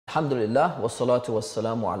Alhamdulillah, wassalatu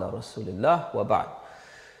wassalamu ala rasulillah, wa ba'd.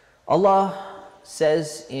 Allah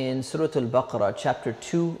says in Surah Al-Baqarah, chapter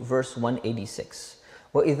 2, verse 186,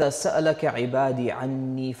 𝑰𝒓𝒗𝒊𝒏𝒆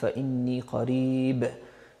عَنِّي فَإِنِّي قَرِيبٌ.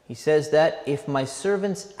 He says that if my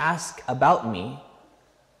servants ask about me,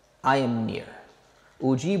 I am near.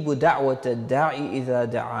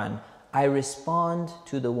 𝒔𝒍𝒂𝒎𝒊𝒄. I respond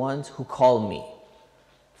to the ones who call me.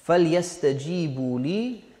 فَلْيَسْتَجِيبُوا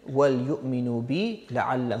لِي وَلْيُؤْمِنُوا بِي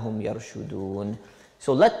لَعَلَّهُمْ يَرْشُدُونَ.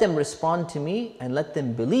 So let them respond to me and let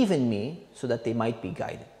them believe in me so that they might be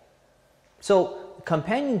guided. So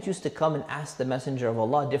companions used to come and ask the Messenger of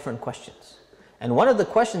Allah different questions. And one of the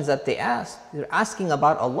questions that they asked, they're asking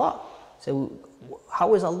about Allah. So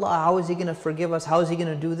how is Allah? How is He going to forgive us? How is He going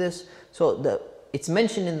to do this? So it's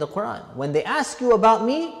mentioned in the Quran. When they ask you about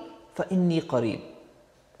me, فَإِنِّي قَرِيبٌ.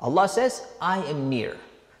 Allah says, I am near.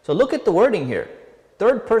 So look at the wording here.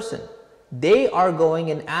 Third person. They are going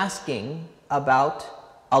and asking about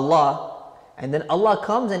Allah. And then Allah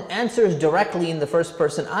comes and answers directly in the first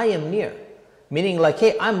person, I am near. Meaning like,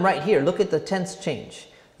 hey, I'm right here. Look at the tense change.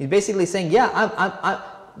 He's basically saying, yeah,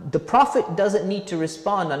 the Prophet doesn't need to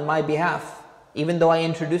respond on my behalf, even though I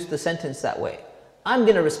introduced the sentence that way. I'm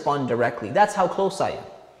going to respond directly. That's how close I am.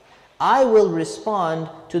 I will respond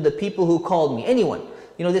to the people who called me. Anyone.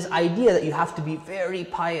 You know, this idea that you have to be very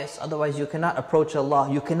pious, otherwise you cannot approach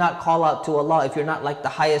Allah. You cannot call out to Allah if you're not like the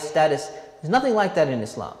highest status. There's nothing like that in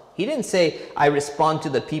Islam. He didn't say, I respond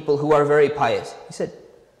to the people who are very pious. He said,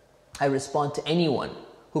 I respond to anyone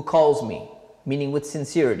who calls me, meaning with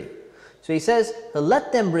sincerity. So he says,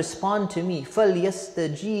 let them respond to me.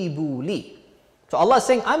 فَلْيَسْتَجِيبُوا لِي. So Allah is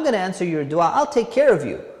saying, I'm going to answer your dua. I'll take care of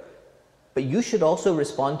you. But you should also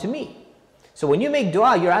respond to me. So when you make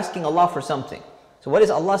dua, you're asking Allah for something. So what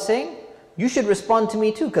is Allah saying? You should respond to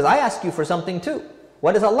me too, because I ask you for something too.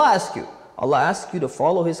 What does Allah ask you? Allah asks you to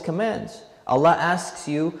follow His commands. Allah asks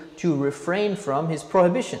you to refrain from His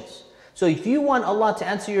prohibitions. So if you want Allah to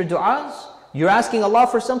answer your du'as, you're asking Allah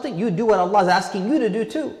for something, you do what Allah is asking you to do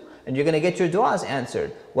too. And you're going to get your du'as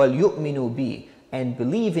answered. وَلْيُؤْمِنُوا بِي. And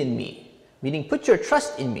believe in me. Meaning put your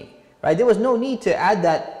trust in me. Right? There was no need to add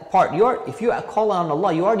that part. If you call on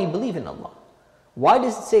Allah, you already believe in Allah. Why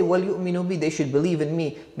does it say, وَلْيُؤْمِنُوا بِي? They should believe in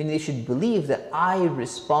me. Meaning they should believe that I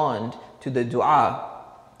respond to the dua,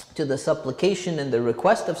 to the supplication and the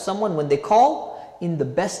request of someone when they call in the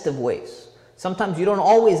best of ways. Sometimes you don't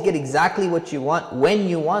always get exactly what you want when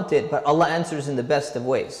you want it, but Allah answers in the best of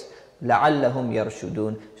ways. لَعَلَّهُمْ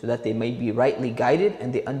يَرْشُدُونَ. So that they may be rightly guided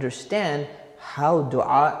and they understand how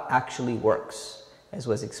dua actually works, as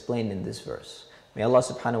was explained in this verse. May Allah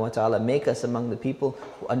subhanahu wa ta'ala make us among the people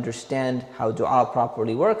who understand how dua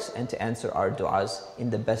properly works and to answer our du'as in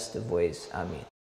the best of ways. Ameen.